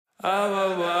You're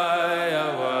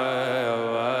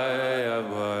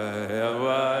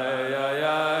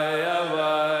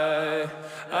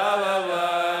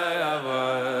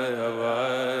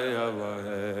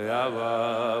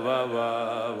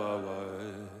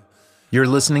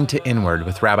listening to Inward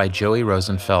with Rabbi Joey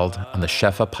Rosenfeld on the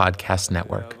Shefa Podcast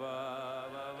Network.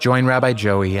 Join Rabbi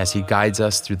Joey as he guides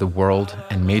us through the world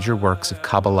and major works of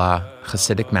Kabbalah,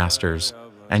 Hasidic masters,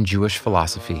 and Jewish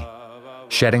philosophy,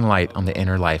 shedding light on the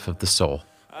inner life of the soul.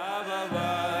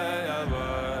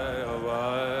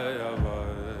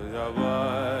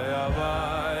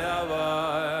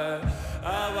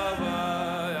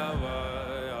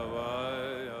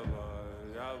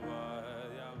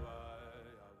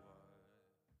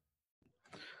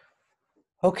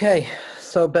 Okay,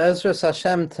 so Be'ezras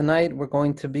Hashem, tonight we're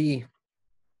going to be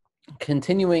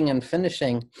continuing and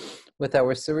finishing with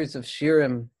our series of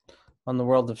shirim on the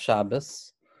world of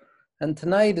Shabbos. And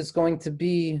tonight is going to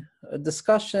be a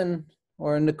discussion,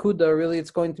 or a nakuda, really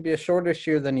it's going to be a shorter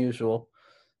shir than usual.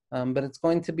 But it's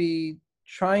going to be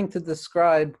trying to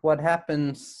describe what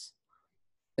happens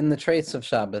in the traits of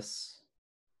Shabbos.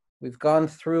 We've gone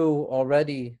through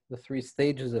already the 3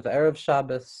 stages of Erev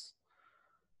Shabbos,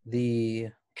 the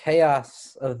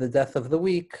chaos of the death of the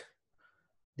week,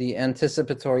 the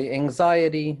anticipatory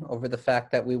anxiety over the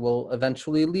fact that we will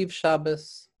eventually leave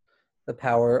Shabbos, the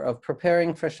power of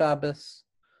preparing for Shabbos.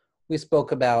 We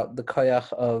spoke about the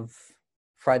koyach of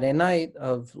Friday night,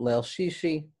 of Leil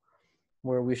Shishi,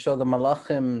 where we show the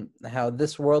malachim how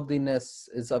this worldliness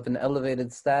is of an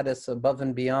elevated status above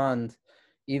and beyond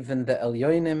even the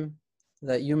Elyonim,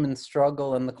 that human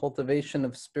struggle and the cultivation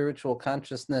of spiritual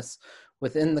consciousness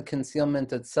within the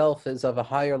concealment itself is of a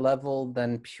higher level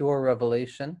than pure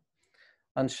revelation.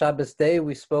 On Shabbos day,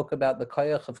 we spoke about the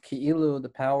koyach of ki'ilu, the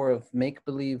power of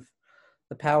make-believe,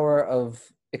 the power of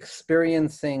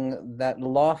experiencing that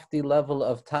lofty level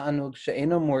of ta'anug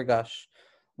she'eno murgash,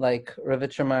 like Rav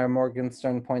Meir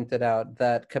Morgenstern pointed out,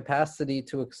 that capacity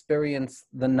to experience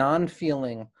the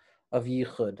non-feeling of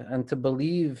yichud and to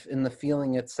believe in the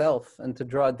feeling itself and to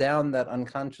draw down that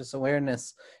unconscious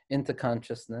awareness into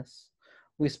consciousness.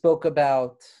 We spoke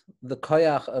about the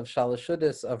koyach of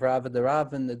shalashudis, of Rav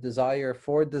Ravin, the desire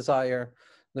for desire,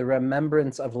 the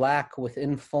remembrance of lack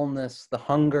within fullness, the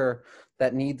hunger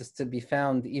that needs to be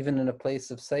found even in a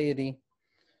place of satiety.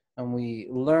 And we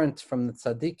learned from the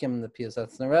tzaddikim, the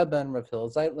Piasetzner Rebbe, and Rav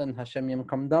Hillel Zeitlin, Hashem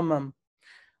Yimkom Damam,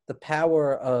 the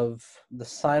power of the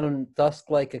silent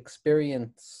dusk-like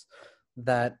experience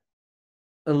that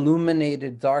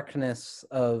illuminated darkness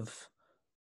of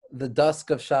the dusk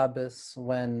of Shabbos,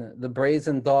 when the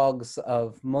brazen dogs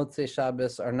of Motzei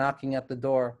Shabbos are knocking at the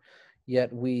door,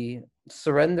 yet we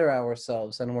surrender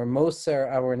ourselves and we're moser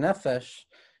our nefesh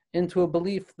into a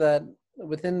belief that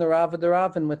within the Rav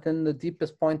and within the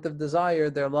deepest point of desire,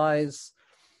 there lies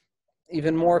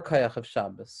even more koyach of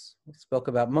Shabbos. We spoke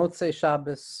about Motzei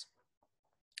Shabbos,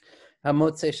 how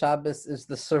Motzei Shabbos is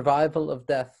the survival of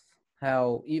death,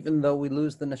 how even though we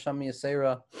lose the Neshama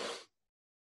Yisera,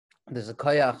 there's a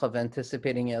koyach of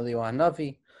anticipating Eliyahu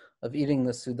Hanavi, of eating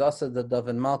the Sudasa, the Dov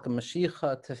and Malka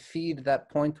Mashiach, to feed that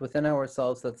point within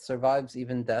ourselves that survives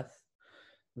even death,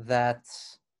 that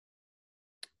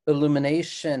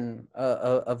illumination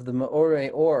of the Me'orei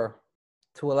Or,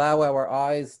 to allow our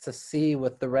eyes to see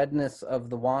with the redness of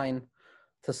the wine,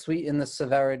 to sweeten the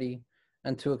severity,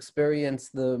 and to experience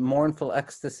the mournful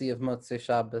ecstasy of Motzei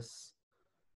Shabbos.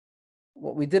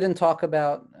 What we didn't talk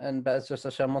about, and Be'ezras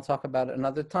Hashem will talk about it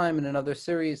another time in another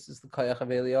series, is the koyach of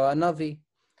Eliyahu Hanavi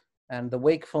and the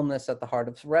wakefulness at the heart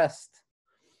of rest.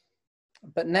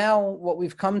 But now what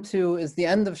we've come to is the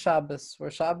end of Shabbos,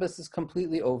 where Shabbos is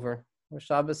completely over, where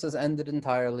Shabbos has ended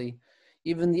entirely.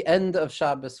 Even the end of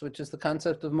Shabbos, which is the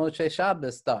concept of Motzei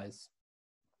Shabbos, dies.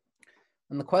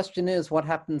 And the question is, what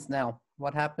happens now?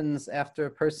 What happens after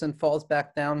a person falls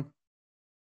back down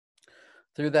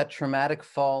through that traumatic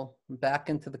fall, back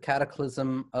into the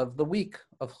cataclysm of the week,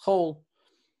 of chol?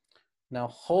 Now,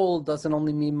 chol doesn't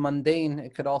only mean mundane,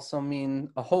 it could also mean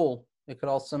a hole. It could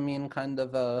also mean kind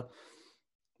of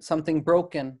something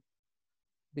broken,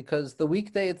 because the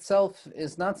weekday itself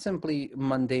is not simply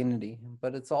mundanity,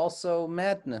 but it's also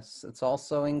madness, it's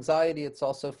also anxiety, it's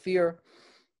also fear.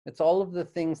 It's all of the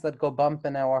things that go bump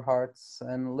in our hearts,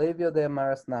 and lev yodei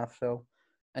maras nafsho.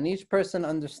 And each person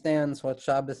understands what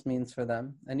Shabbos means for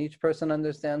them, and each person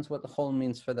understands what the chol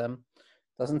means for them.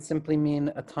 It doesn't simply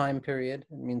mean a time period,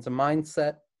 it means a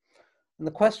mindset. And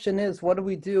the question is, what do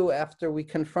we do after we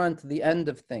confront the end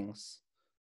of things,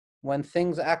 when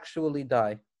things actually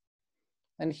die?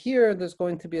 And here there's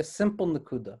going to be a simple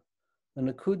nakuda, a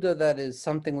nakuda that is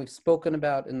something we've spoken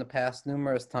about in the past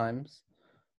numerous times,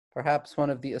 perhaps one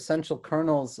of the essential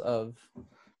kernels of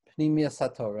Pnimius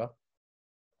HaTorah.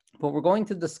 What we're going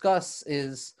to discuss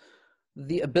is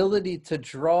the ability to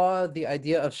draw the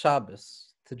idea of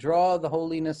Shabbos, to draw the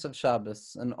holiness of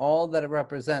Shabbos and all that it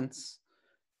represents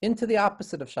into the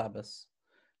opposite of Shabbos.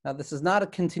 Now, this is not a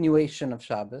continuation of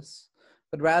Shabbos,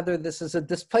 but rather this is a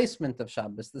displacement of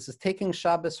Shabbos. This is taking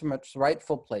Shabbos from its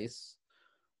rightful place,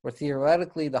 where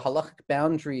theoretically the halachic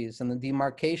boundaries and the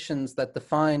demarcations that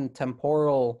define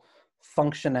temporal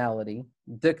functionality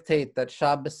dictate that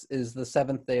Shabbos is the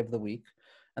seventh day of the week,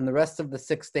 and the rest of the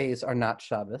 6 days are not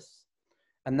Shabbos.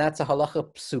 And that's a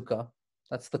halacha psuka.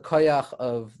 That's the koyach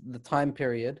of the time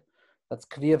period. That's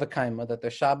kriya v'kaima, that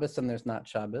there's Shabbos and there's not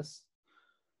Shabbos.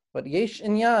 But yesh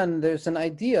inyan, there's an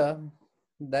idea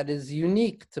that is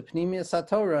unique to Pnimius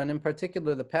HaTorah, and in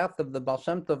particular the path of the Baal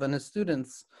Shem Tov and his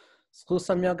students,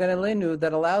 Schusam Yogan Elenu,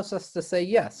 that allows us to say,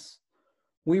 yes,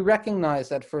 we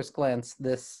recognize at first glance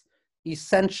this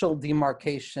essential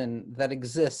demarcation that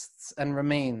exists and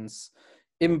remains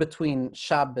in between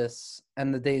Shabbos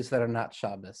and the days that are not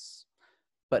Shabbos.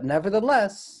 But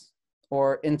nevertheless,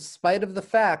 or in spite of the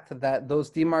fact that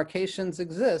those demarcations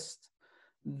exist,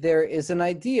 there is an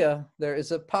idea, there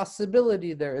is a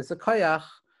possibility, there is a koyach,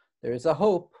 there is a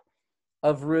hope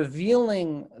of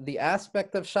revealing the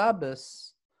aspect of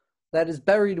Shabbos that is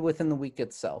buried within the week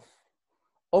itself.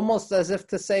 Almost as if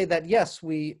to say that, yes,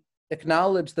 we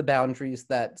acknowledge the boundaries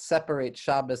that separate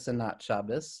Shabbos and not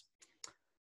Shabbos,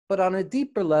 but on a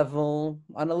deeper level,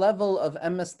 on a level of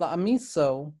emes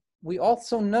la'amiso, we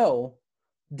also know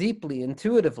deeply,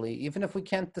 intuitively, even if we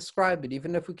can't describe it,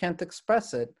 even if we can't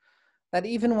express it, that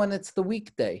even when it's the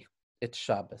weekday, it's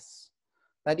Shabbos.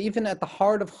 That even at the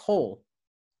heart of whole,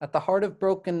 at the heart of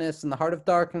brokenness, in the heart of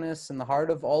darkness, in the heart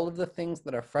of all of the things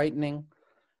that are frightening,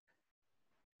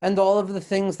 and all of the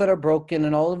things that are broken,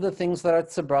 and all of the things that are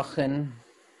tzebrachin,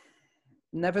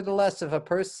 nevertheless, if a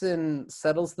person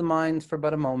settles the mind for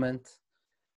but a moment,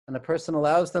 and a person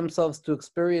allows themselves to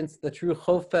experience the true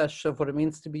chofesh of what it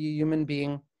means to be a human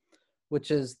being,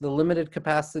 which is the limited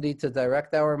capacity to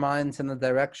direct our minds in the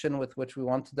direction with which we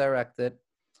want to direct it,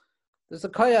 there's a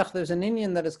koyach, there's an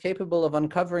inyan that is capable of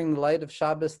uncovering the light of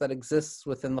Shabbos that exists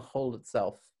within the whole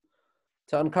itself,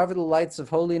 to uncover the lights of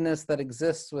holiness that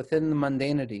exists within the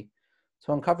mundanity,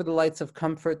 to uncover the lights of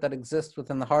comfort that exist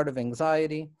within the heart of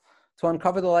anxiety, to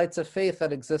uncover the lights of faith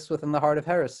that exist within the heart of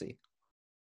heresy.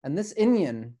 And this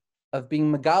inyan of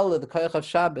being megala, the koyach of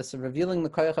Shabbos, of revealing the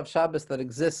koyach of Shabbos that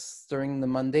exists during the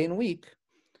mundane week,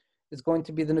 is going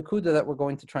to be the nakuda that we're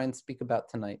going to try and speak about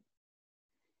tonight.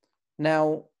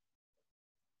 Now,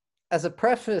 as a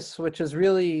preface, which is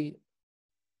really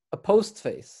a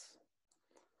postface,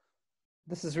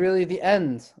 this is really the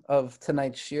end of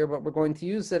tonight's shir, but we're going to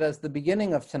use it as the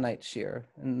beginning of tonight's shir,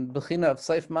 in b'china of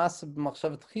Seif Maseh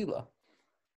b'machshav tchila.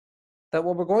 That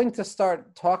what we're going to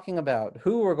start talking about,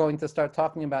 who we're going to start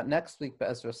talking about next week,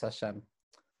 Be'ezras Hashem,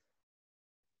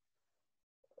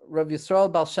 Rav Yisrael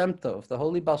Baal Shem Tov, the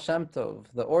holy Baal Shem Tov,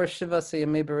 the Or Shiva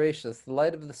Seyamei Bereshis, the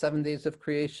light of the 7 days of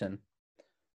creation,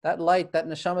 that light, that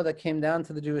neshama that came down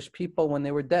to the Jewish people when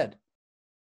they were dead,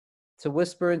 to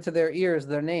whisper into their ears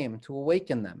their name, to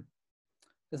awaken them,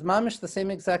 is mamish the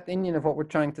same exact inyan of what we're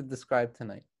trying to describe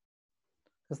tonight.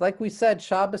 Because like we said,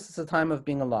 Shabbos is a time of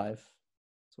being alive.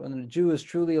 So when the Jew is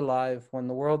truly alive, when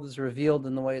the world is revealed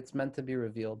in the way it's meant to be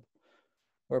revealed,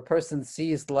 where a person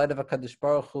sees the light of HaKadosh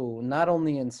Baruch Hu, not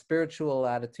only in spiritual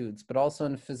attitudes, but also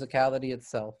in physicality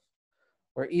itself,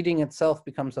 where eating itself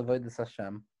becomes avodas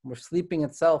Hashem, where sleeping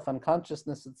itself,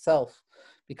 unconsciousness itself,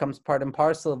 becomes part and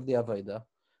parcel of the avodah.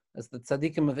 As the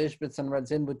tzaddikim of Ishbitz and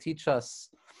Radzin would teach us,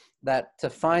 that to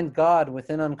find God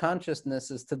within unconsciousness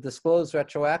is to disclose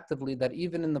retroactively that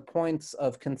even in the points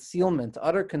of concealment,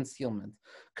 utter concealment,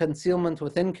 concealment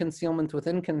within concealment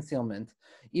within concealment,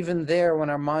 even there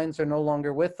when our minds are no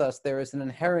longer with us, there is an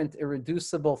inherent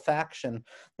irreducible faction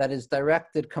that is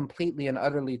directed completely and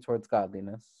utterly towards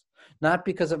godliness. Not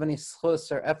because of any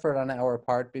schus or effort on our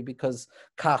part, but because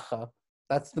kacha,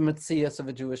 that's the metzias of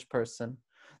a Jewish person,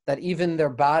 that even their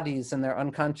bodies in their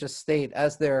unconscious state,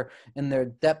 as they're in their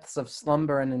depths of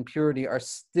slumber and impurity, are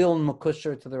still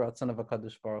mukusher to the Ratzon of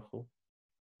HaKadosh Baruch Hu.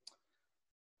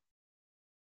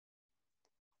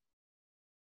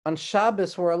 On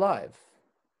Shabbos, we're alive.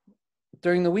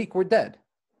 During the week, we're dead.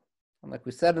 And like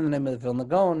we said in the name of the Vilna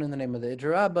Gaon, in the name of the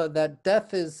Ijer Rabbah, that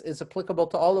death is applicable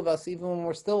to all of us, even when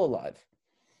we're still alive.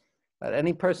 That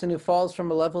any person who falls from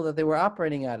a level that they were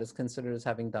operating at is considered as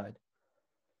having died.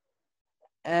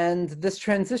 And this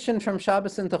transition from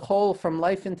Shabbos into Chol, from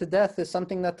life into death, is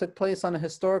something that took place on a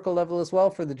historical level as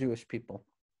well for the Jewish people.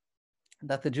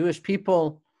 That the Jewish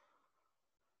people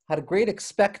had a great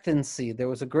expectancy. There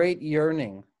was a great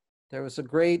yearning. There was a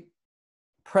great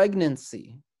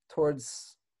pregnancy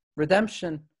towards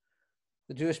redemption.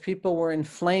 The Jewish people were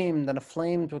inflamed and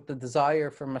aflamed with the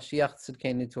desire for Mashiach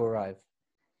Tzidkenu to arrive.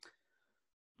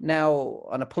 Now,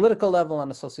 on a political level,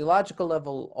 on a sociological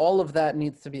level, all of that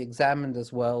needs to be examined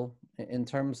as well in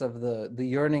terms of the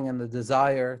yearning and the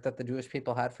desire that the Jewish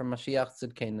people had for Mashiach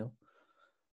Tzidkenu.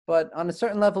 But on a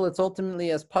certain level, it's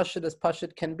ultimately as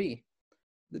Pashut can be.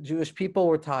 The Jewish people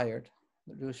were tired.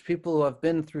 The Jewish people who have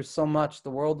been through so much, the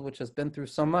world which has been through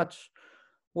so much,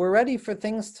 were ready for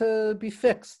things to be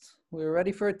fixed. We were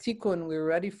ready for a tikkun. We were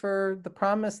ready for the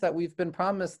promise that we've been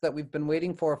promised, that we've been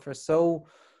waiting for so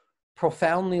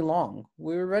profoundly long.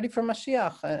 We were ready for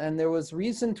Mashiach, and there was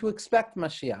reason to expect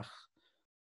Mashiach.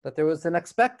 That there was an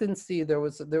expectancy, there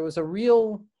was a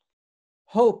real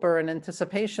hope or an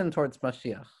anticipation towards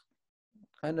Mashiach.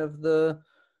 Kind of the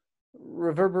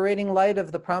reverberating light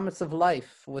of the promise of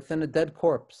life within a dead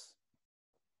corpse.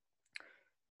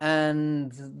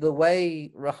 And the way,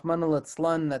 Rahman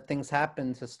al-Itzlan, that things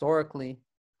happened historically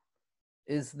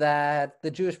is that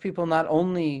the Jewish people, not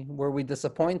only were we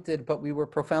disappointed, but we were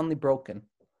profoundly broken.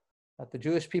 That the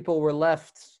Jewish people were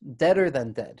left deader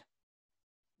than dead,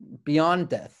 beyond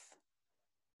death,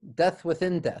 death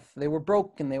within death. They were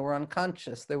broken, they were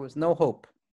unconscious, there was no hope.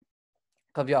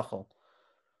 Kavyachol.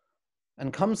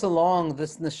 And comes along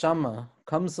this neshama,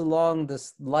 comes along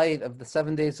this light of the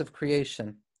 7 days of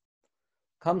creation,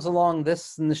 comes along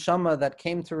this neshama that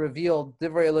came to reveal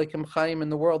Divrei Elokim Chaim in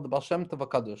the world, the Baal Shem Tov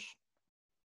HaKadosh.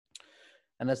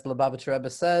 And as the Lubavitcher Rebbe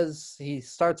says, he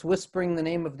starts whispering the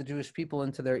name of the Jewish people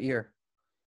into their ear.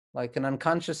 Like an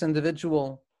unconscious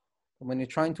individual, when you're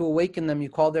trying to awaken them, you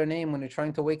call their name. When you're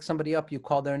trying to wake somebody up, you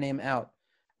call their name out.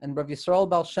 And Rav Yisrael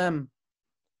Baal Shem,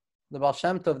 the Baal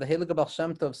Shem Tov, the Heilige Baal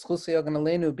Shem Tov, Zchus Yogan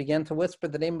Aleinu, began to whisper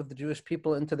the name of the Jewish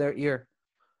people into their ear,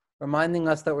 reminding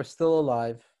us that we're still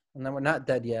alive and that we're not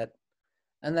dead yet.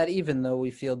 And that even though we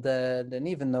feel dead, and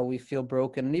even though we feel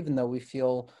broken, and even though we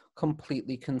feel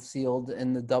completely concealed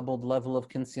in the doubled level of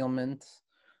concealment,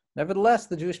 nevertheless,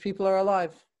 the Jewish people are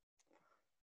alive.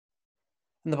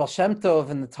 And the Baal Shem Tov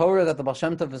and the Torah that the Baal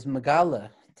Shem Tov is megala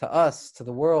to us, to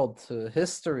the world, to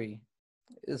history,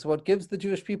 is what gives the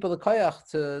Jewish people the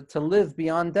koyach to live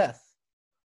beyond death.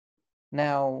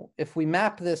 Now, if we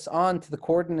map this onto the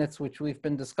coordinates which we've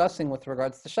been discussing with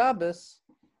regards to Shabbos,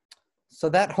 so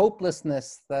that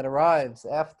hopelessness that arrives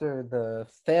after the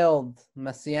failed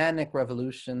Messianic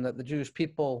revolution that the Jewish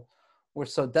people were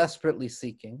so desperately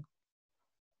seeking,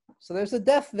 so there's a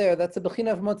death there that's a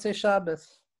bechina of Motzei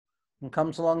Shabbos. And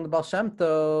comes along the Baal Shem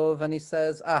Tov and he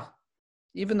says,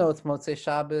 even though it's Motzei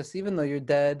Shabbos, even though you're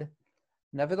dead,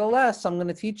 nevertheless, I'm going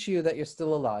to teach you that you're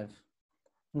still alive.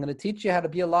 I'm going to teach you how to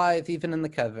be alive even in the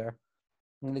kever.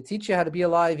 I'm going to teach you how to be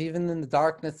alive even in the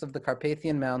darkness of the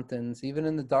Carpathian Mountains, even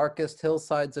in the darkest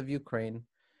hillsides of Ukraine,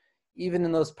 even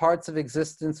in those parts of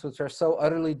existence which are so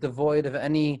utterly devoid of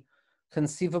any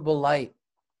conceivable light.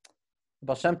 The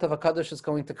Baal Shem Tov HaKadosh is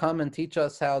going to come and teach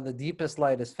us how the deepest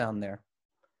light is found there.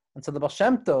 And so the Baal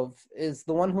Shem Tov is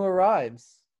the one who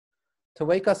arrives to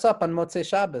wake us up on Motzei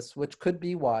Shabbos, which could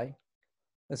be why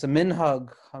there's a minhag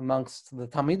amongst the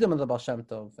Talmidim of the Baal Shem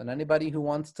Tov and anybody who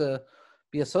wants to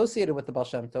be associated with the Baal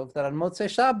Shem Tov, that on Motzei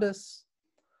Shabbos,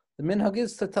 the minhag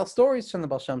is to tell stories from the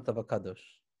Baal Shem Tov HaKadosh.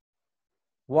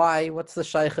 Why? What's the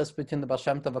shaykhus between the Baal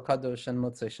Shem Tov HaKadosh and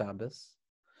Motzei Shabbos?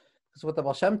 Because what the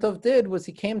Baal Shem Tov did was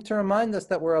he came to remind us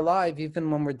that we're alive even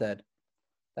when we're dead.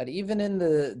 That even in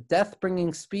the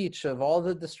death-bringing speech of all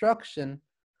the destruction,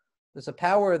 there's a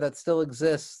power that still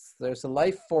exists. There's a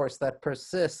life force that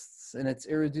persists in its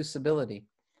irreducibility.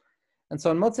 And so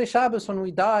on Motzei Shabbos, when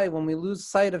we die, when we lose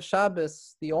sight of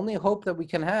Shabbos, the only hope that we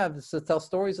can have is to tell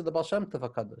stories of the Baal Shem Tov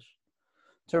HaKadosh.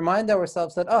 To remind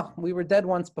ourselves that, we were dead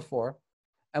once before,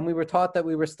 and we were taught that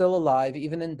we were still alive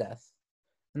even in death.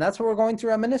 And that's what we're going to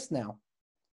reminisce now.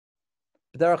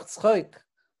 B'derech Tzchok,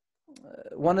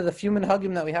 one of the few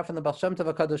minhagim that we have from the Baal Shem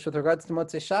Tov HaKadosh with regards to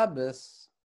Motzei Shabbos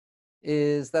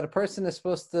is that a person is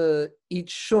supposed to eat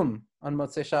shum on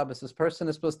Motzei Shabbos. This person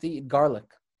is supposed to eat garlic.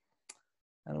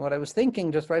 And what I was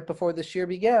thinking just right before this year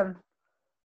began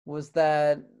was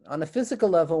that on a physical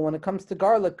level, when it comes to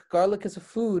garlic, garlic is a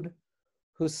food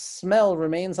whose smell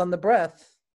remains on the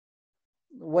breath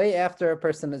way after a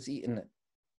person has eaten it.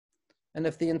 And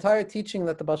if the entire teaching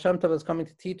that the Baal Shem Tov is coming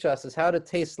to teach us is how to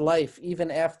taste life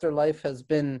even after life has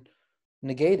been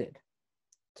negated,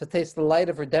 to taste the light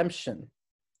of redemption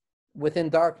within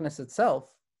darkness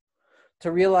itself,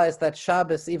 to realize that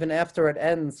Shabbos, even after it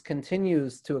ends,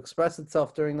 continues to express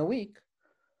itself during the week,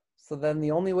 so then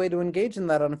the only way to engage in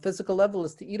that on a physical level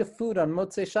is to eat a food on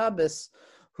Motzei Shabbos,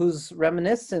 whose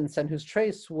reminiscence and whose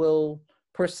trace will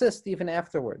persist even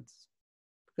afterwards.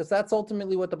 Because that's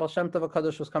ultimately what the Baal Shem Tov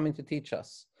HaKadosh was coming to teach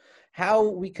us. How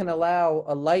we can allow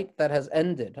a light that has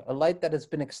ended, a light that has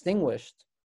been extinguished,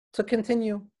 to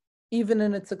continue, even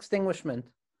in its extinguishment.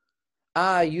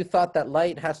 You thought that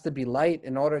light has to be light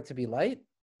in order to be light?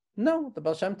 No, the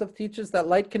Baal Shem Tov teaches that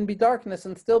light can be darkness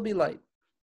and still be light.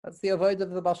 That's the avoid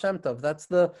of the Baal Shem Tov. That's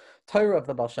the Torah of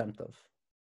the Baal Shem Tov.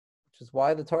 Which is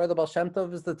why the Torah of the Baal Shem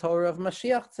Tov is the Torah of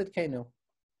Mashiach Tzidkenu.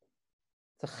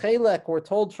 The Chelek, we're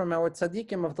told from our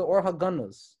tzaddikim, of the Or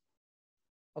HaGanuz,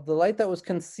 of the light that was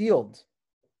concealed,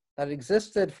 that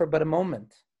existed for but a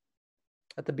moment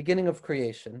at the beginning of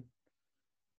creation.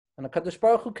 And HaKadosh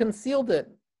Baruch Hu concealed it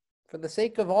for the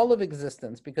sake of all of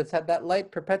existence, because had that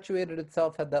light perpetuated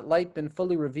itself, had that light been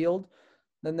fully revealed,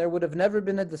 then there would have never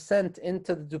been a descent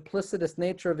into the duplicitous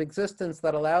nature of existence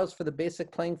that allows for the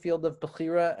basic playing field of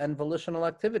Bechira and volitional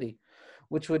activity,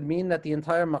 which would mean that the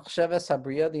entire Machsheves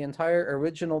Habriya, the entire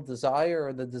original desire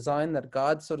or the design that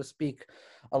God, so to speak,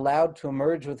 allowed to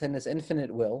emerge within his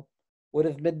infinite will, would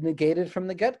have been negated from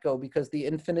the get-go, because the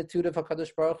infinitude of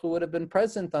HaKadosh Baruch Hu would have been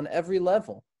present on every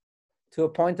level, to a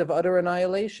point of utter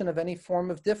annihilation of any form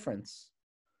of difference.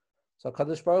 So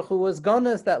HaKadosh Baruch Hu was gone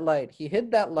as that light. He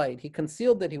hid that light. He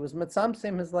concealed it. He was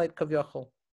mitzamtzem his light, kavyachol,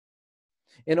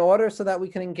 in order so that we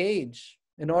can engage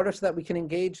in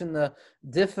the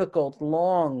difficult,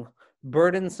 long,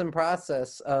 burdensome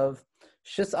process of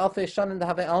Shis Alfei Shanan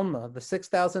D'Havei Alma, the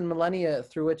 6,000 millennia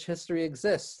through which history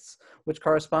exists, which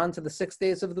correspond to the 6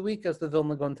 days of the week, as the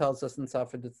Vilna Gaon tells us in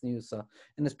Safra Ditzniusa,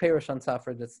 in his Perush on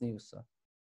Safra Ditzniusa.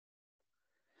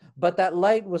 But that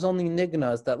light was only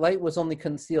nignaz, that light was only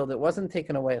concealed. It wasn't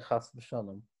taken away, chas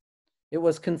v'shalom. It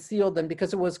was concealed, and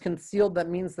because it was concealed, that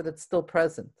means that it's still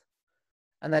present.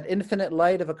 And that infinite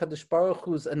light of HaKadosh Baruch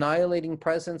Hu's annihilating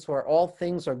presence, where all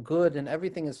things are good and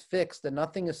everything is fixed and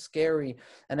nothing is scary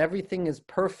and everything is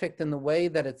perfect in the way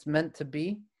that it's meant to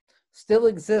be, still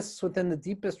exists within the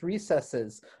deepest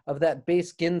recesses of that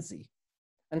base Ginzi.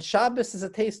 And Shabbos is a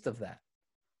taste of that.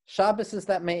 Shabbos is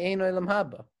that Me'ein Olam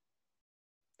Haba.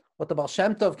 What the Baal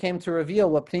Shem Tov came to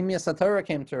reveal, what Pnimiyas HaTorah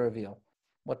came to reveal,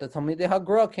 what the Talmidei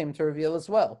HaGra came to reveal as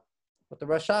well, what the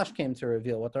Rashash came to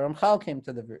reveal, what the Ramchal came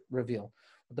to reveal,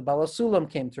 what the Baal HaSulam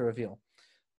came to reveal.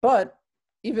 But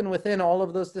even within all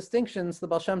of those distinctions, the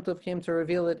Baal Shem Tov came to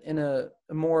reveal it in a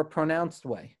more pronounced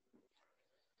way,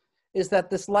 is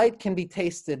that this light can be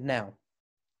tasted now.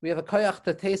 We have a koyach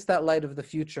to taste that light of the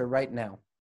future right now.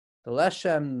 The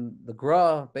Leshem, the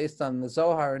Gra, based on the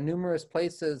Zohar, in numerous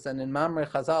places, and in Mamre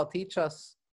Chazal teach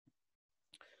us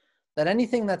that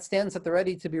anything that stands at the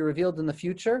ready to be revealed in the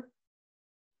future,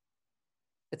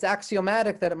 it's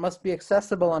axiomatic that it must be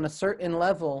accessible on a certain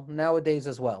level nowadays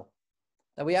as well.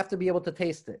 That we have to be able to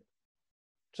taste it.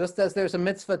 Just as there's a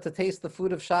mitzvah to taste the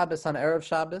food of Shabbos on Erev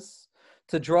Shabbos,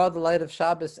 to draw the light of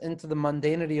Shabbos into the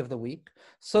mundanity of the week,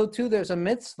 so too there's a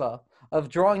mitzvah of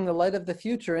drawing the light of the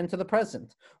future into the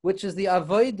present, which is the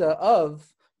avodah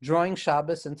of drawing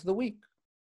Shabbos into the week.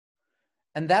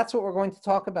 And that's what we're going to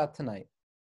talk about tonight.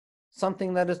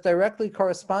 Something that is directly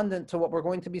correspondent to what we're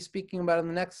going to be speaking about in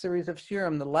the next series of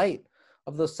Shirim, the light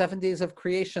of those 7 days of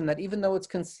creation, that even though it's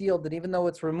concealed, that even though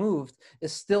it's removed,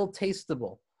 is still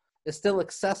tasteable, is still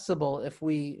accessible if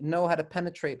we know how to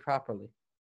penetrate properly.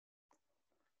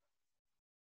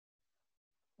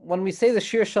 When we say the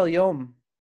Shir Shel Yom,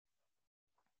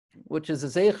 which is a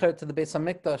zeicher to the Beis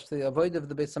HaMikdash, to the avoid of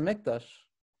the Beis HaMikdash,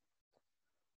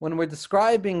 when we're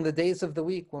describing the days of the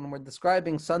week, when we're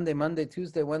describing Sunday, Monday,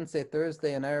 Tuesday, Wednesday,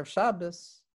 Thursday, and Erev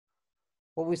Shabbos,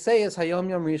 what we say is Hayom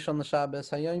Yom Rishon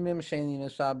l'Shabbos, Hayom Yom Sheni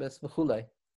l'Shabbos, v'chulei.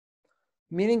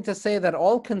 Meaning to say that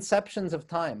all conceptions of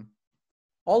time,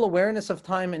 all awareness of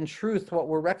time, in truth, what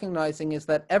we're recognizing is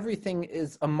that everything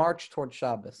is a march toward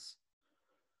Shabbos.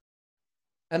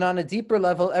 And on a deeper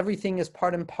level, everything is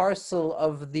part and parcel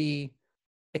of the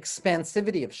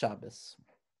expansivity of Shabbos.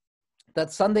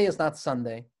 That Sunday is not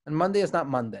Sunday, and Monday is not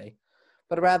Monday,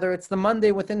 but rather it's the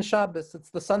Monday within Shabbos,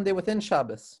 it's the Sunday within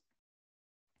Shabbos.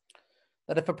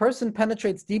 That if a person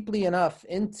penetrates deeply enough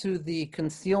into the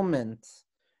concealment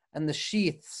and the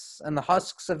sheaths and the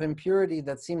husks of impurity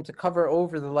that seem to cover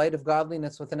over the light of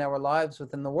godliness within our lives,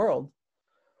 within the world,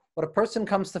 what a person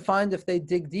comes to find if they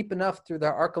dig deep enough through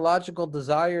their archaeological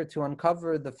desire to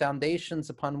uncover the foundations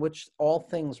upon which all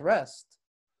things rest,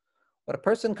 what a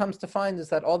person comes to find is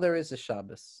that all there is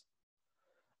Shabbos.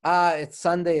 It's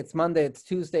Sunday, it's Monday, it's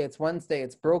Tuesday, it's Wednesday,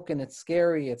 it's broken, it's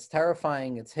scary, it's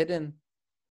terrifying, it's hidden.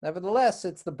 Nevertheless,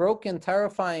 it's the broken,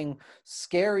 terrifying,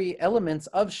 scary elements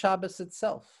of Shabbos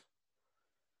itself.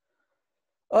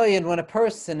 Oh, and when a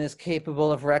person is capable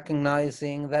of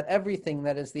recognizing that everything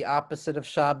that is the opposite of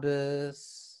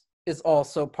Shabbos is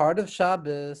also part of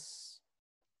Shabbos,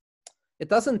 it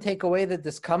doesn't take away the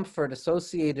discomfort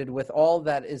associated with all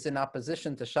that is in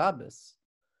opposition to Shabbos,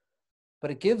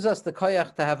 but it gives us the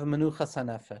koyach to have a menuchas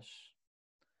hanefesh.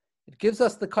 It gives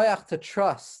us the koyach to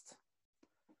trust,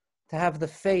 to have the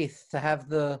faith, to have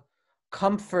the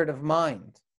comfort of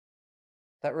mind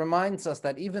that reminds us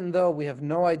that even though we have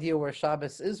no idea where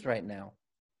Shabbos is right now,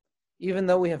 even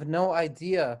though we have no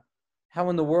idea how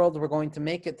in the world we're going to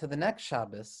make it to the next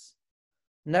Shabbos,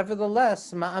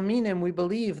 nevertheless, ma'aminim, we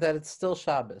believe that it's still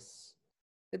Shabbos.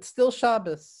 It's still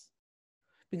Shabbos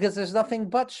because there's nothing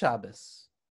but Shabbos.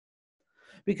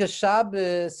 Because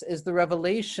Shabbos is the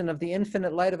revelation of the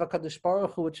infinite light of HaKadosh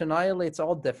Baruch Hu, which annihilates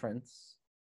all difference.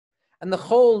 And the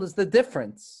Chol is the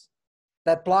difference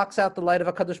that blocks out the light of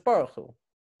HaKadosh Baruch Hu.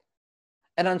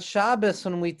 And on Shabbos,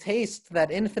 when we taste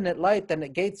that infinite light that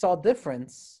negates all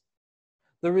difference,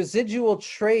 the residual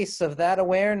trace of that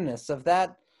awareness, of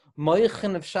that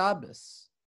moichin of Shabbos,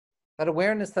 that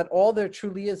awareness that all there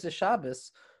truly is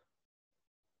Shabbos,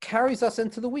 carries us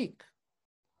into the week.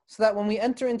 So that when we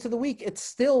enter into the week, it's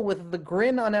still with the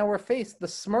grin on our face, the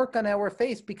smirk on our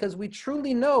face, because we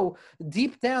truly know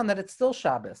deep down that it's still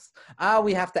Shabbos.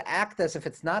 We have to act as if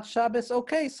it's not Shabbos.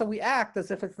 Okay, so we act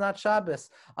as if it's not Shabbos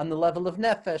on the level of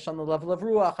nefesh, on the level of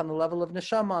ruach, on the level of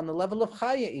neshama, on the level of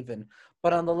chaya even.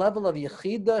 But on the level of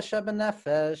yechida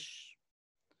shebenefesh,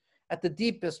 at the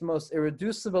deepest, most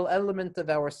irreducible element of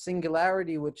our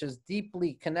singularity, which is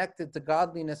deeply connected to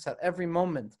godliness at every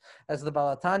moment, as the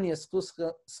Baal HaTanya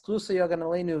Sklusa Yogan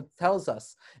Aleinu tells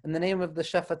us in the name of the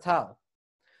Shefatal,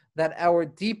 that our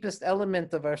deepest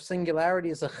element of our singularity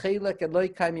is a chelek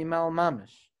Elokai mimal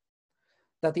mamish,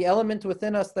 that the element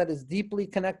within us that is deeply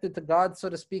connected to God, so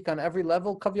to speak, on every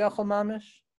level, kavyachol mamish,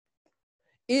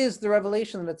 is the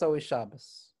revelation that it's always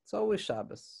Shabbos. It's always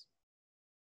Shabbos.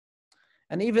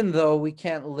 And even though we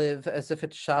can't live as if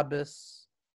it's Shabbos,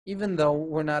 even though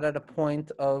we're not at a point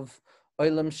of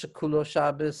Olam Shekulo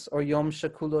Shabbos or Yom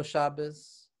Shekulo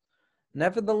Shabbos,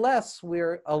 nevertheless,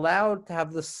 we're allowed to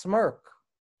have the smirk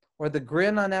or the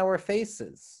grin on our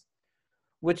faces,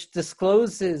 which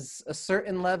discloses a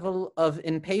certain level of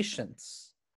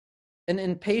impatience, an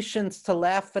impatience to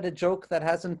laugh at a joke that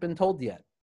hasn't been told yet,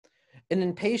 an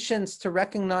impatience to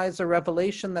recognize a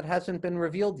revelation that hasn't been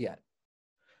revealed yet.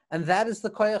 And that is the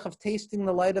koyach of tasting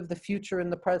the light of the future in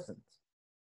the present.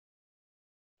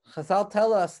 Chazal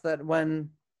tell us that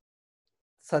when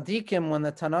tzaddikim, when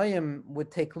the Tanoim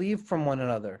would take leave from one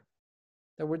another,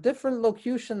 there were different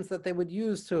locutions that they would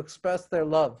use to express their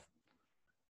love.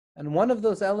 And one of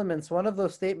those elements, one of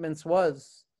those statements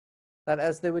was that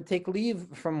as they would take leave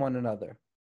from one another,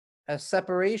 as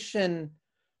separation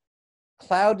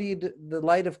clouded the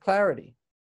light of clarity,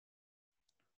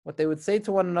 what they would say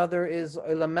to one another is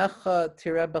Olamecha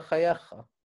tireh b'chayecha,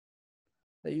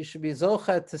 that you should be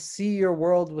zocha to see your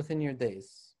world within your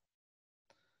days.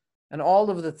 And all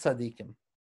of the tzaddikim,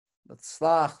 the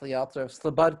Tzlach, the Alter of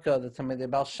Slobodka, the Talmidei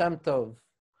Baal Shem Tov,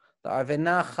 the Arvei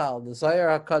Nachal, the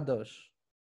Zohar HaKadosh,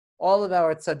 all of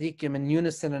our tzaddikim in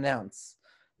unison announce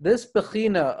this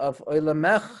bechina of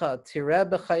Olamecha tireh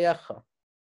b'chayecha.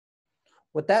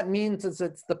 What that means is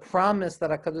it's the promise that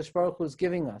HaKadosh Baruch Hu is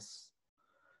giving us,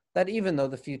 that even though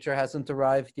the future hasn't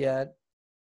arrived yet,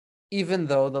 even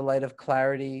though the light of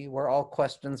clarity where all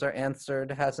questions are answered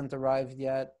hasn't arrived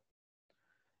yet,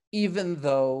 even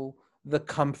though the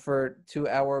comfort to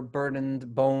our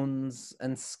burdened bones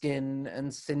and skin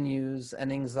and sinews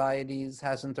and anxieties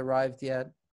hasn't arrived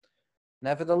yet,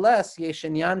 nevertheless, yesh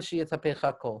inyan sheyatapech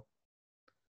hakol.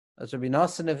 As Rabbi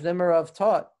Nosson of Nimerov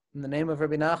taught, in the name of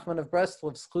Rabbi Nachman of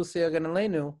Breslov, Sklusa Yogan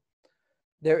Aleinu,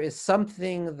 there is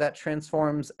something that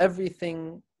transforms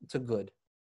everything to good.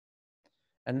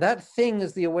 And that thing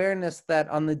is the awareness that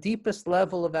on the deepest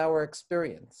level of our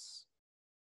experience,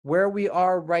 where we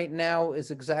are right now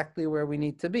is exactly where we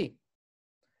need to be.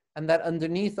 And that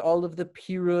underneath all of the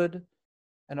pirud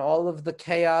and all of the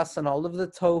chaos and all of the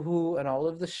tohu and all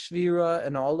of the shvira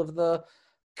and all of the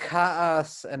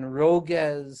kaas and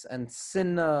rogez and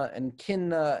sinna and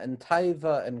kinna and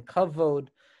taiva and kavod,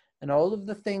 and all of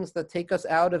the things that take us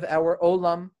out of our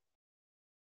olam,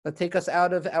 that take us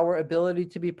out of our ability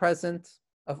to be present,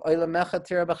 of olamecha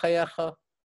tireh b'chayecha,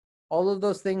 all of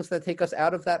those things that take us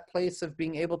out of that place of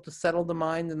being able to settle the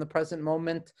mind in the present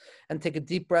moment and take a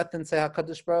deep breath and say,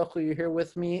 HaKadosh Baruch Hu, you're here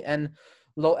with me, and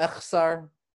lo echsar,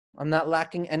 I'm not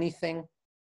lacking anything.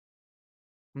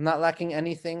 I'm not lacking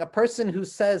anything. A person who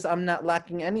says, I'm not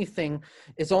lacking anything,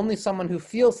 is only someone who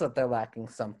feels that they're lacking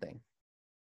something.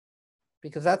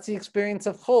 because that's the experience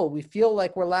of chol. We feel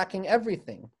like we're lacking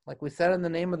everything. Like we said in the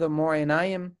name of the Moreh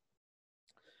Einayim,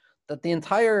 that the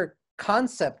entire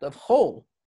concept of chol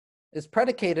is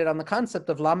predicated on the concept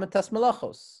of lamed tes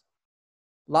malachos.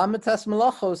 Lamed tes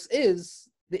malachos is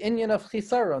the inyan of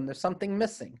chisaron. There's something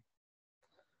missing.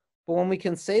 But when we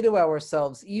can say to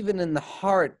ourselves, even in the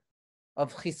heart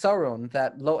of chisaron,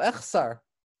 that lo echsar,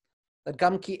 that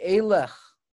gam ki elech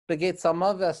beget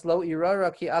samaves lo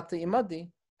irara ki ata imadi,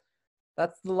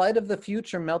 that's the light of the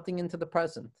future melting into the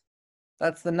present.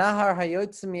 That's the nahar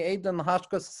hayotze mi Eden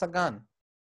hashkos sagan.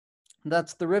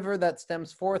 That's the river that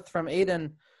stems forth from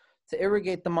Eden to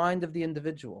irrigate the mind of the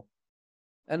individual.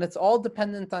 And it's all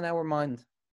dependent on our mind.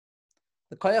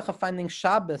 The koyach of finding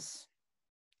Shabbos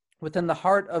within the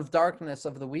heart of darkness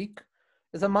of the week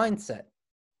is a mindset.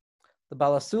 The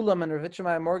Balasulam and Rav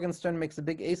Yitzchak Morgenstern makes a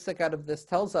big asek out of this,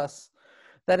 tells us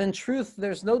that in truth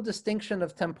there's no distinction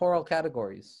of temporal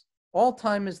categories. All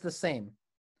time is the same.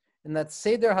 In that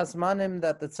Seder Hazmanim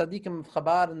that the Tzaddikim of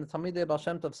Chabad and the Talmidei Baal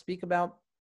Shem Tov speak about,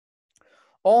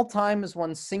 all time is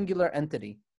one singular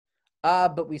entity.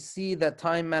 But we see that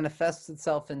time manifests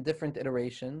itself in different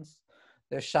iterations.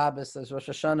 There's Shabbos, there's Rosh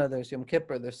Hashanah, there's Yom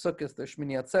Kippur, there's Sukkot, there's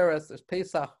Shmini Atzeres, there's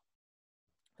Pesach,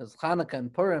 there's Chanukah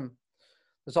and Purim.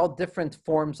 There's all different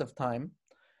forms of time.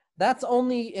 That's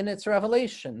only in its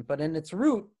revelation, but in its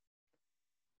root,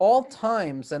 all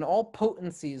times and all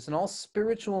potencies and all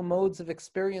spiritual modes of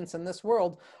experience in this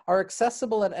world are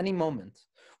accessible at any moment,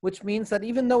 which means that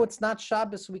even though it's not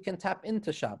Shabbos, we can tap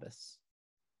into Shabbos.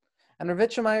 And Rav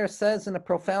Yitzchak Meyer says in a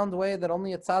profound way that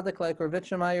only a tzaddik like Rav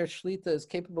Yitzchak Meyer Shlita is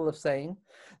capable of saying,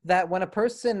 that when a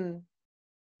person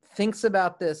thinks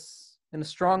about this in a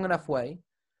strong enough way,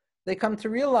 they come to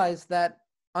realize that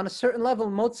on a certain level,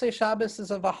 Motzei Shabbos is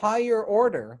of a higher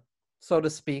order, so to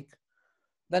speak,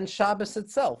 than Shabbos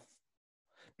itself.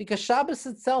 Because Shabbos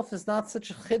itself is not such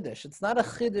a chiddush. It's not a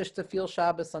chiddush to feel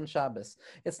Shabbos on Shabbos.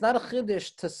 It's not a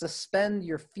chiddush to suspend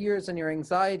your fears and your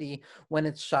anxiety when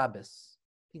it's Shabbos.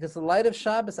 Because the light of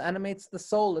Shabbos animates the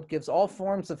soul. It gives all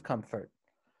forms of comfort.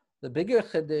 The bigger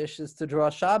chiddush is to draw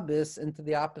Shabbos into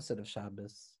the opposite of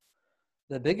Shabbos.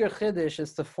 The bigger chiddush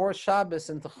is to force Shabbos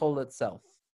into chol itself.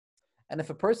 And if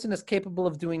a person is capable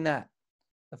of doing that,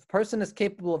 if a person is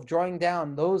capable of drawing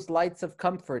down those lights of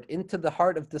comfort into the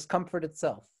heart of discomfort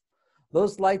itself,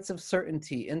 those lights of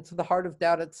certainty into the heart of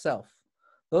doubt itself,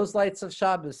 those lights of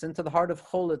Shabbos into the heart of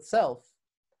chol itself,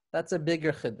 that's a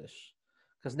bigger chiddush.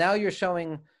 Because now you're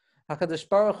showing HaKadosh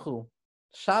Baruch Hu,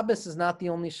 Shabbos is not the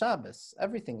only Shabbos.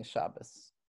 Everything is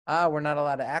Shabbos. We're not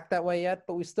allowed to act that way yet,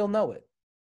 but we still know it.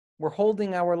 We're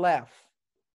holding our laugh.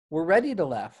 We're ready to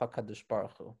laugh, HaKadosh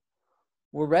Baruch Hu.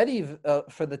 We're ready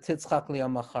for the Titzchak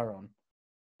Liyom Acharon.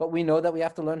 But we know that we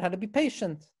have to learn how to be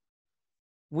patient.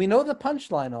 We know the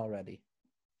punchline already.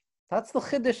 That's the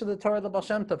chiddush of the Torah of the Baal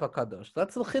Shem Tov HaKadosh.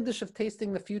 That's the chiddush of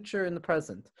tasting the future in the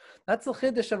present. That's the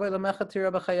chiddush of Eilamecha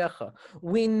Tira B'chayecha.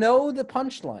 We know the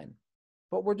punchline,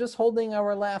 but we're just holding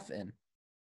our laugh in.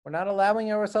 We're not allowing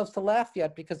ourselves to laugh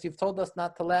yet because you've told us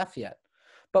not to laugh yet.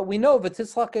 But we know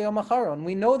V'titzlach Yom Acharon.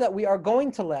 We know that we are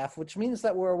going to laugh, which means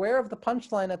that we're aware of the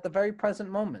punchline at the very present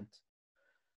moment,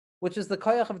 which is the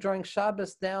koyach of drawing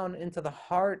Shabbos down into the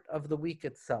heart of the week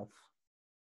itself.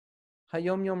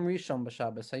 Hayom Yom Rishon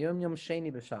b'Shabbos, Hayom Yom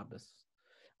Sheni b'Shabbos.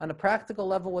 On a practical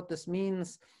level, what this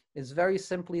means is very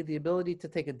simply the ability to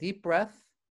take a deep breath,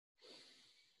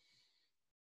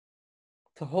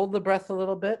 to hold the breath a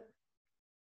little bit,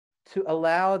 to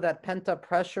allow that pent-up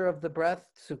pressure of the breath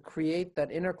to create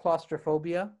that inner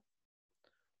claustrophobia,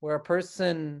 where a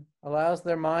person allows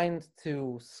their mind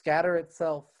to scatter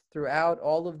itself throughout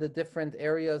all of the different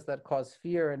areas that cause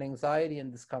fear and anxiety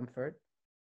and discomfort.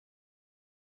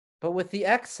 But with the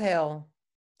exhale,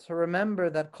 to remember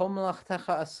that kol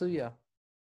melachtecha asuya,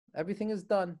 everything is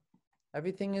done.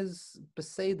 Everything is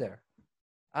beseder.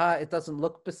 It doesn't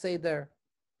look beseder.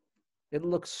 It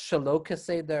looks shalo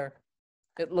keseder.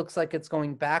 It looks like it's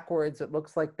going backwards. It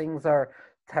looks like things are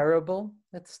terrible.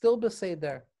 It's still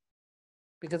beseder.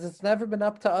 Because it's never been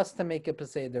up to us to make it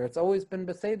beseder. It's always been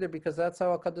beseder because that's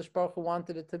how HaKadosh Baruch Hu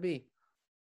wanted it to be.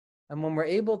 And when we're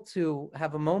able to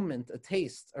have a moment, a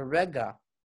taste, a rega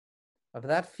of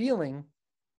that feeling,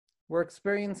 we're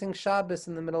experiencing Shabbos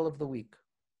in the middle of the week.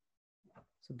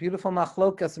 It's a beautiful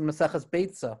machlokas in Maseches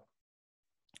Beitza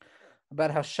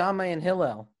about how Shammai and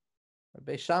Hillel, or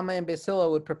Beis Shammai and Beis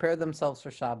Hillel, would prepare themselves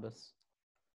for Shabbos.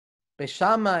 Beis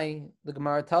Shammai, the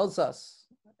Gemara tells us,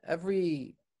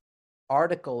 every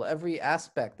article, every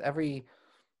aspect, every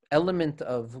element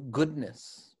of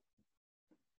goodness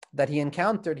that he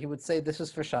encountered, he would say, this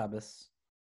is for Shabbos.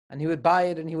 And he would buy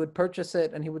it and he would purchase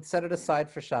it and he would set it aside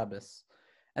for Shabbos.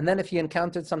 And then if he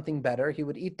encountered something better, he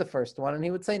would eat the first one and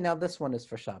he would say, now this one is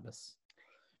for Shabbos.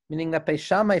 Meaning that Beis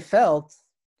Shammai felt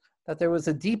that there was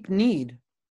a deep need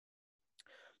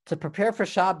to prepare for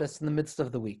Shabbos in the midst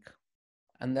of the week.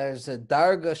 And there's a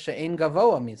darga she'ein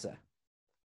gavoa mizeh,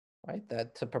 right?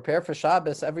 That to prepare for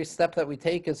Shabbos, every step that we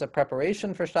take is a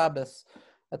preparation for Shabbos.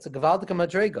 That's a gewaldige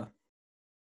madrega.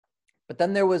 But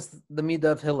then there was the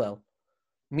midah of Hillel.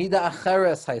 Midah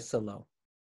acheres haisilo.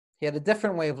 He had a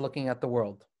different way of looking at the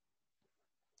world.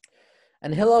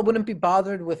 And Hillel wouldn't be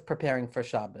bothered with preparing for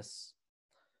Shabbos.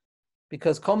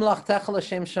 Because Kom lachtecha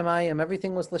l'shem shamayim,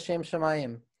 everything was l'shem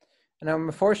shamayim. And our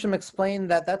Meforshim explained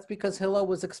that that's because Hillel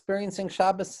was experiencing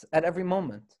Shabbos at every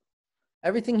moment.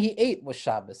 Everything he ate was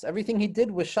Shabbos. Everything he did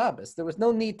was Shabbos. There was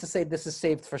no need to say this is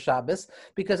saved for Shabbos,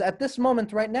 because at this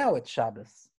moment right now it's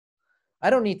Shabbos. I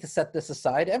don't need to set this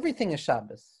aside. Everything is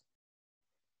Shabbos.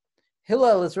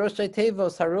 Hillel is Rosh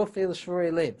Tevos Harofei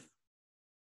L'Shvorei Lev.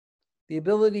 The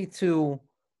ability to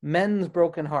mend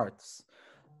broken hearts.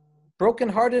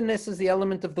 Brokenheartedness is the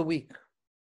element of the weak.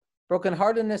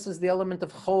 Brokenheartedness is the element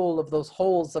of chol, of those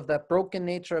holes, of that broken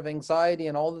nature of anxiety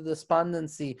and all the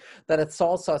despondency that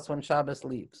assaults us when Shabbos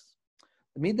leaves.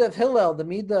 The midah of Hillel, the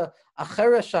midah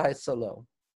acheres haisalo,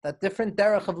 that different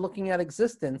derech of looking at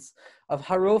existence, of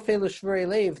harofei l'shvorei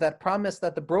lev, that promise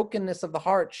that the brokenness of the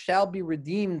heart shall be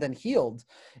redeemed and healed,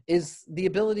 is the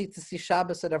ability to see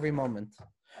Shabbos at every moment.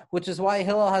 Which is why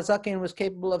Hillel HaZaken was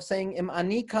capable of saying, Im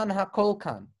ani kan hakol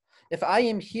kan. If I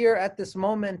am here at this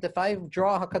moment, if I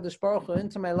draw HaKadosh Baruch Hu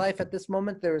into my life at this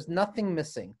moment, there is nothing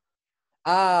missing.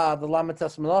 The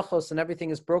lamatas melachos and everything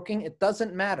is broken. It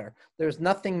doesn't matter. There's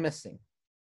nothing missing.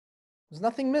 There's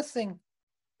nothing missing.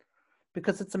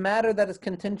 Because it's a matter that is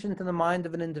contingent in the mind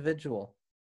of an individual.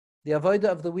 The avodah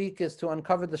of the week is to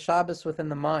uncover the Shabbos within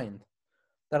the mind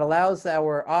that allows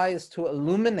our eyes to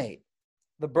illuminate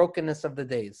the brokenness of the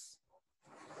days.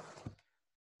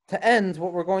 To end,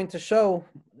 what we're going to show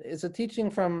is a teaching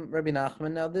from Rabbi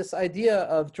Nachman. Now, this idea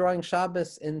of drawing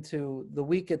Shabbos into the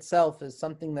week itself is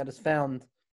something that is found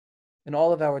in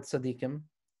all of our tzaddikim.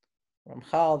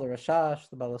 Ramchal, the Rashash,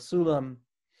 the Baal HaSulam,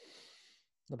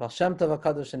 the Baal Shem Tov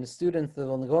HaKadosh and his students, the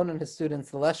Vilna Gaon and his students,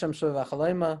 the Leshem Shuvah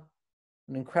V'Chaloima,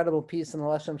 an incredible piece in the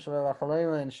Leshem Shuvah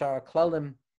V'Chaloima, in Shara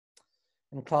Klalim,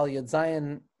 in Klal Yud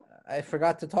Zayin. I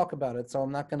forgot to talk about it, so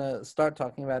I'm not going to start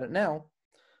talking about it now.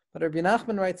 But Rabbi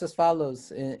Nachman writes as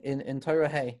follows in Torah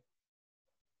Hay,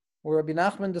 where Rabbi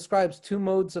Nachman describes two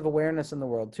modes of awareness in the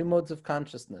world, two modes of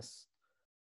consciousness.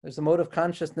 There's a mode of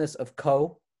consciousness of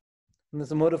ko, and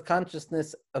there's a mode of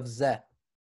consciousness of zeh,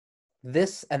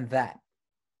 this and that.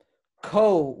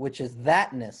 Ko, which is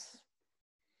thatness,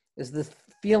 is this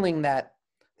feeling that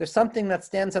there's something that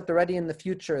stands at the ready in the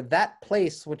future, that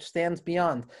place which stands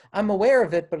beyond. I'm aware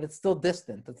of it, but it's still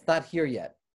distant. It's not here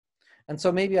yet. And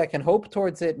so maybe I can hope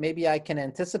towards it, maybe I can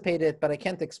anticipate it, but I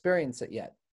can't experience it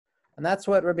yet. And that's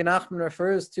what Rabbi Nachman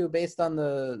refers to based on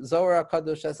the Zohar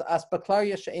HaKadosh as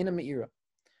aspaklaria she'ena me'ira,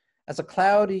 as a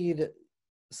cloudy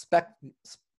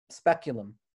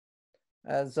speculum,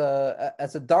 as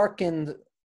a darkened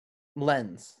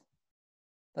lens.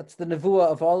 That's the nevuah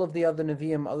of all of the other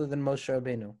neviim other than Moshe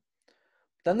Rabbeinu.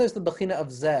 Then there's the bechina of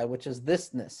zeh, which is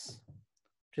thisness,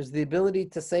 which is the ability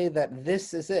to say that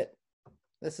this is it.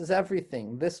 This is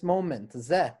everything, this moment,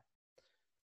 zeh.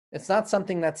 It's not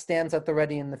something that stands at the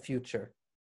ready in the future.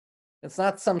 It's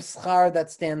not some schar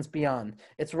that stands beyond.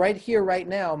 It's right here, right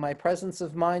now. My presence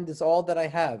of mind is all that I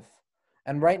have.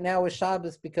 And right now is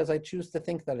Shabbos because I choose to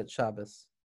think that it's Shabbos.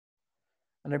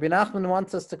 And Rabbi Nachman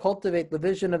wants us to cultivate the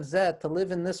vision of zeh, to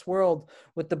live in this world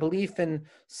with the belief in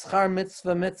schar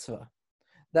mitzvah mitzvah.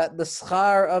 That the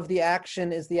schar of the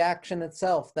action is the action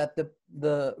itself, that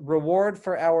the reward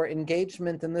for our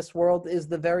engagement in this world is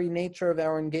the very nature of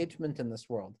our engagement in this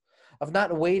world, of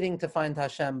not waiting to find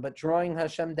Hashem, but drawing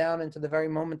Hashem down into the very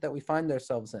moment that we find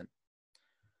ourselves in.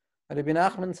 Rabbi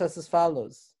Nachman says as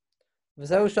follows, and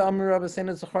this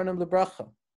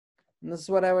is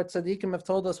what our tzaddikim have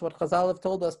told us, what Chazal have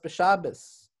told us,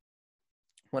 b'Shabbos,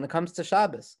 when it comes to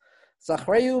Shabbos. Start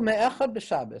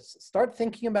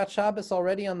thinking about Shabbos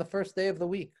already on the first day of the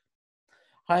week.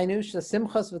 That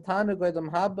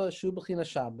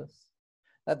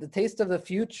the taste of the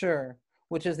future,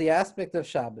 which is the aspect of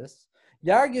Shabbos,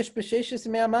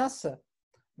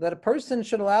 that a person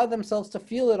should allow themselves to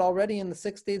feel it already in the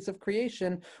 6 days of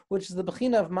creation, which is the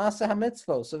bechina of Masa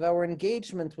HaMitzvos, of our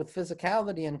engagement with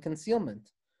physicality and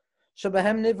concealment.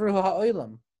 Shabahem nivru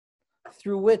ha'olam,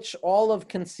 through which all of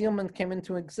concealment came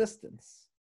into existence.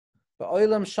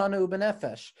 Ba'olam shana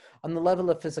u'benefesh, on the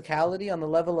level of physicality, on the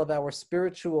level of our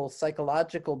spiritual,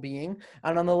 psychological being,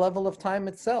 and on the level of time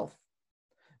itself.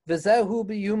 V'zehu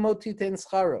b'yumo titein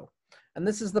scharo. And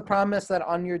this is the promise that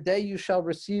on your day you shall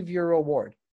receive your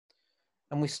reward.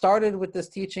 And we started with this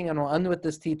teaching and we'll end with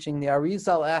this teaching. The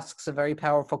Arizal asks a very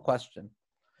powerful question.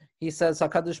 He says,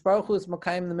 HaKadosh Baruch Hu is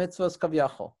Makayim the mitzvahs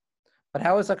kavyachol. But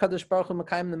how is HaKadosh Baruch Hu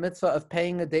Makayim the mitzvah of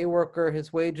paying a day worker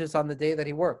his wages on the day that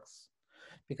he works?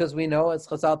 Because we know, as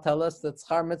Chazal tell us, that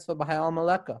Schar mitzvah b'hayal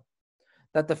maleka,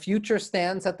 that the future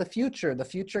stands at the future. The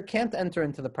future can't enter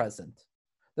into the present.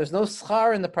 There's no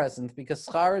schar in the present because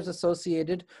schar is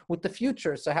associated with the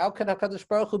future. So how could HaKadosh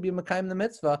Baruch Hu be Makayim the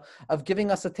mitzvah of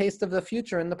giving us a taste of the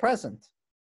future in the present?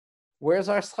 Where's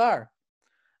our schar?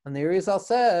 And the Arizal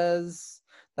says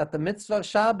that the mitzvah of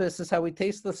Shabbos is how we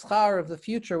taste the schar of the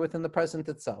future within the present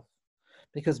itself.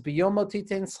 Because biyomo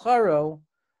titein scharo,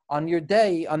 on your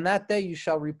day, on that day you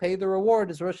shall repay the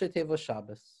reward, is Rosh Tevos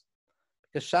Shabbos.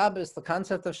 Because Shabbos, the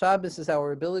concept of Shabbos is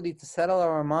our ability to settle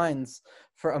our minds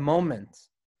for a moment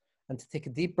and to take a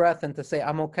deep breath and to say,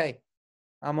 I'm okay.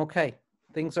 I'm okay.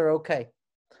 Things are okay.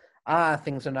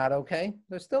 Things are not okay.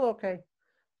 They're still okay.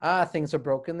 Things are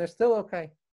broken. They're still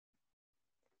okay.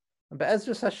 And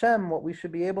Be'ezras Hashem, what we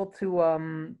should be able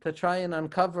to try and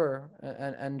uncover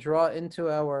and draw into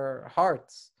our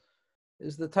hearts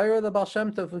is the Torah of the Baal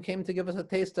Shem Tov, who came to give us a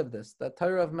taste of this, that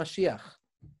Torah of Mashiach.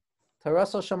 Torah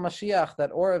Shel Mashiach, that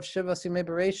Or of Shiva Simei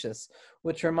Bereshis,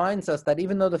 which reminds us that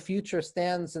even though the future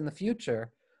stands in the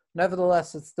future,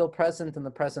 nevertheless it's still present in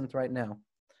the present right now.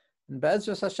 And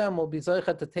Be'ezras Hashem will be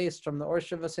zoichet to taste from the Or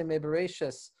Shiva Simei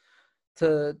Bereshis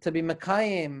to be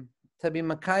Mekayim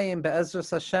Be'ezras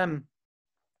Hashem,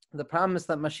 the promise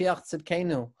that Mashiach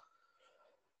Tzidkenu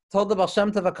told the Baal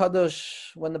Shem Tov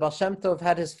HaKadosh when the Baal Shem Tov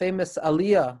had his famous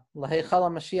Aliyah, L'Heichal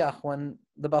HaMashiach, when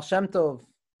the Baal Shem Tov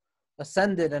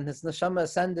ascended and his neshama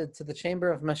ascended to the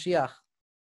chamber of Mashiach.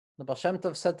 The Baal Shem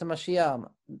Tov said to Mashiach,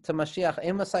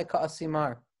 Emasai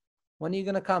Ka'asimar, when are you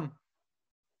going to come?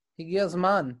 Higi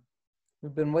Azman,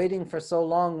 we've been waiting for so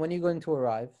long, when are you going to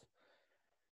arrive?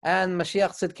 And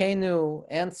Mashiach Tzidkenu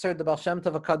answered the Baal Shem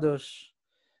Tov HaKadosh,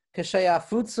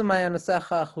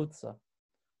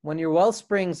 when your well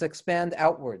springs expand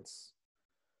outwards,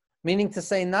 meaning to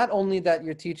say not only that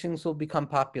your teachings will become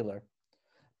popular,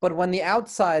 but when the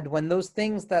outside, when those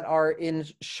things that are in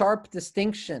sharp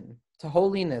distinction to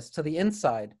holiness, to the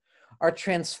inside, are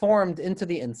transformed into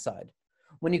the inside,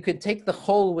 when you could take the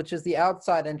chol, which is the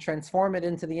outside, and transform it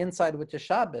into the inside, which is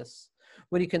Shabbos,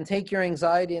 when you can take your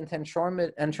anxiety and transform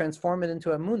it into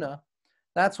Emunah,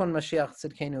 that's when Mashiach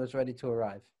Tzidkenu is ready to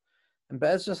arrive. And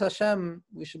Be'ezras Hashem,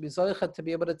 we should be zoichet to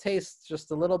be able to taste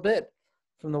just a little bit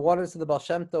from the waters of the Baal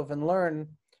Shem Tov and learn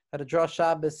how to draw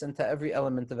Shabbos into every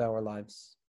element of our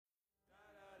lives.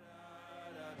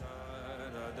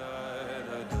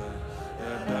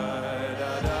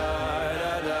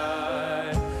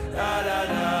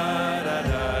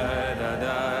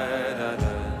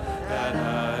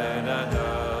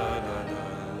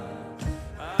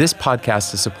 This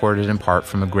podcast is supported in part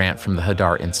from a grant from the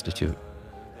Hadar Institute.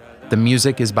 The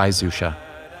music is by Zusha.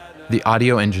 The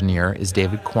audio engineer is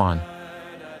David Kwan.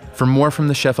 For more from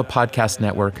the Shefa Podcast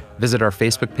Network, visit our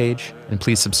Facebook page and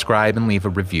please subscribe and leave a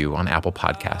review on Apple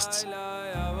Podcasts.